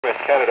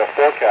Climate Canada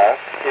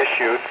forecast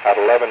issued at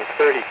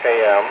 11:30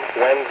 a.m.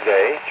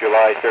 Wednesday,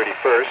 July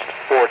 31st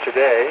for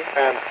today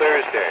and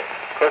Thursday.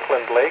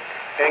 Kirkland Lake,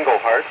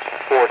 Englehart,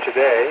 for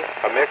today,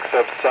 a mix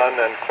of sun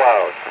and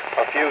clouds.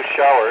 A few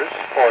showers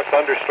or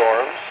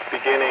thunderstorms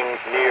beginning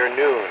near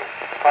noon.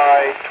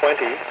 High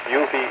 20,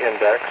 UV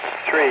index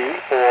 3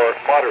 or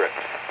moderate.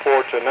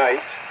 For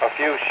tonight, a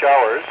few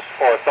showers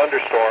or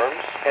thunderstorms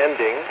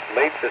ending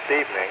late this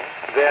evening,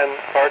 then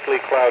partly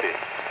cloudy.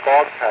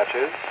 Fog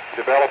patches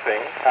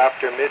developing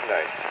after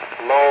midnight.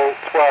 Low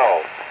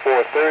 12.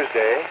 For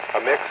Thursday,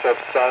 a mix of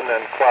sun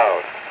and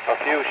cloud. A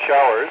few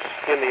showers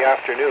in the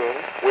afternoon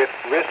with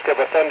risk of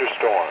a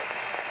thunderstorm.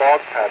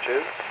 Fog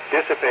patches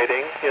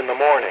dissipating in the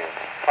morning.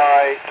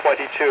 High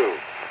 22.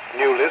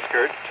 New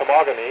Liskeard,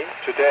 Temagami,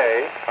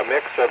 today, a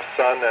mix of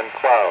sun and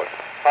cloud.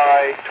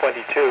 High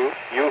 22,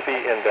 UV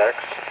index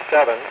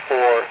 7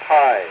 or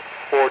high.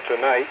 For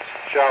tonight,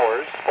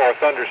 showers or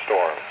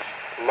thunderstorms.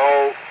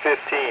 Low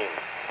 15.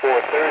 For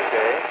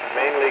Thursday,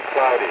 mainly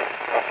cloudy.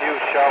 A few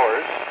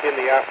showers in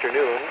the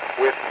afternoon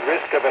with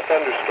risk of a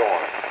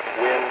thunderstorm.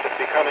 Wind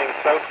becoming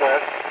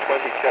southwest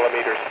 20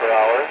 kilometers per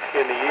hour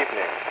in the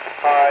evening.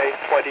 High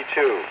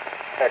 22.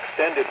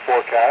 Extended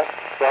forecast,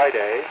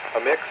 Friday, a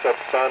mix of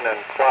sun and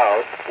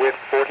cloud with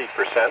 40%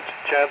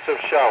 chance of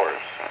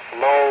showers.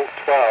 Low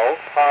 12,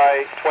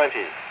 high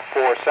 20.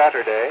 For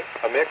Saturday,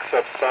 a mix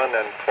of sun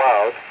and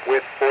cloud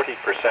with 40%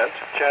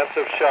 chance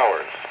of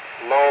showers.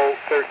 Low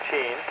 13,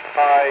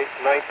 high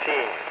 19.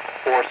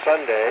 For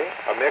Sunday,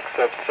 a mix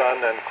of sun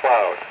and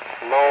cloud.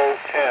 Low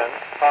 10,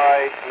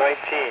 high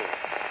 19.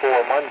 For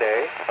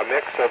Monday, a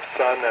mix of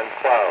sun and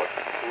cloud.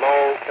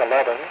 Low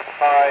 11,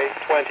 high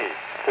 20.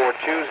 For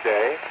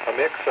Tuesday, a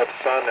mix of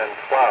sun and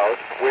cloud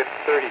with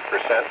 30%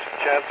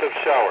 chance of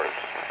showers.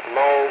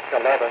 Low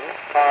 11,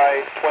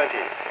 high 20.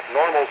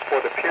 Normals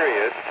for the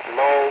period,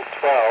 low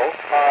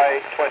 12,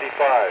 high 25.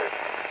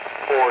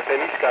 For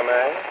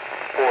Temagami,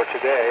 for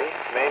today,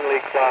 mainly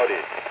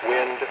cloudy.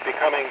 Wind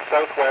becoming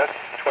southwest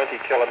 20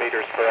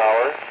 kilometers per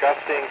hour,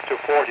 gusting to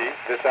 40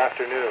 this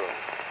afternoon.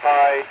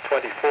 High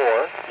 24,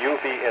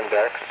 UV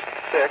index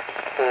 6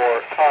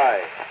 or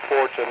high.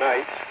 For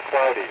tonight,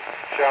 cloudy.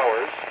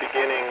 Showers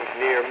beginning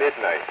near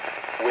midnight.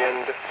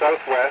 Wind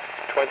southwest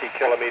 20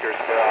 kilometers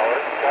per hour,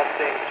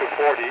 gusting to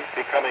 40,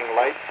 becoming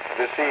light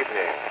this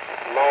evening.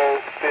 Low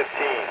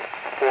 15.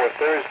 For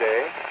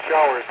Thursday,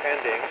 showers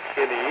ending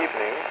in the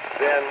evening,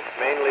 then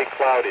mainly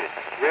cloudy.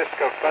 Risk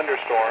of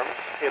thunderstorms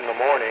in the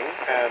morning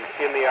and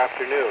in the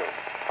afternoon.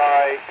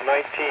 High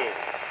 19.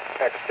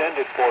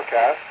 Extended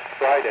forecast,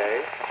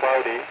 Friday,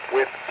 cloudy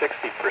with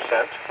 60%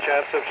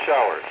 chance of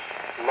showers.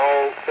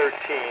 Low 13,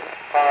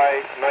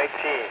 high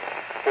 19.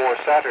 For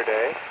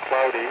Saturday,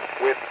 cloudy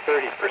with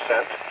 30%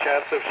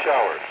 chance of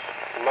showers.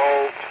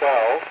 Low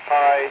 12,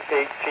 high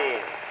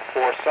 18.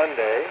 For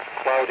Sunday,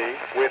 cloudy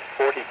with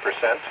 40%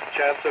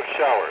 chance of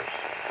showers.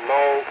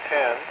 Low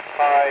 10,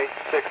 high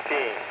 16.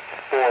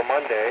 For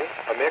Monday,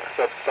 a mix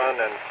of sun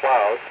and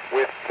cloud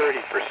with 30%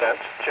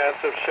 chance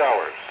of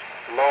showers.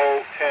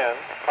 Low 10,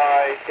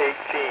 high 18.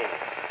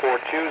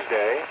 For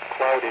Tuesday,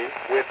 cloudy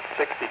with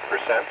 60%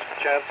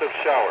 chance of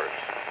showers.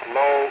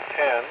 Low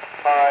 10,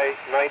 high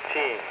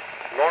 19.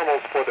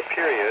 Normals for the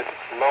period,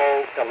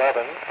 low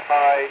 11,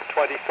 high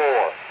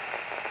 24.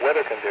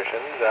 Weather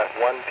conditions at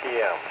 1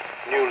 p.m.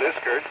 New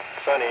Liskeard,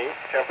 sunny,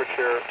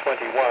 temperature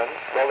 21,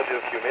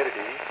 relative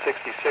humidity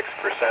 66%,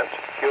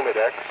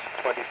 humidex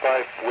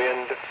 25,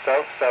 wind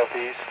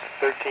south-southeast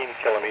 13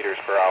 kilometers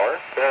per hour,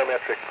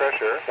 barometric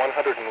pressure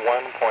 101.6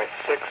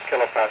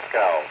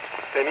 kilopascals.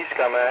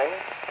 Temagami,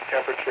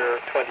 temperature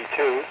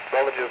 22,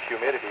 relative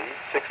humidity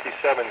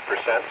 67%,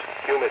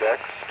 humidex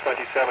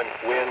 27,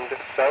 wind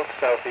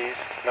south-southeast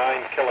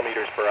 9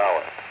 kilometers per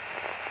hour.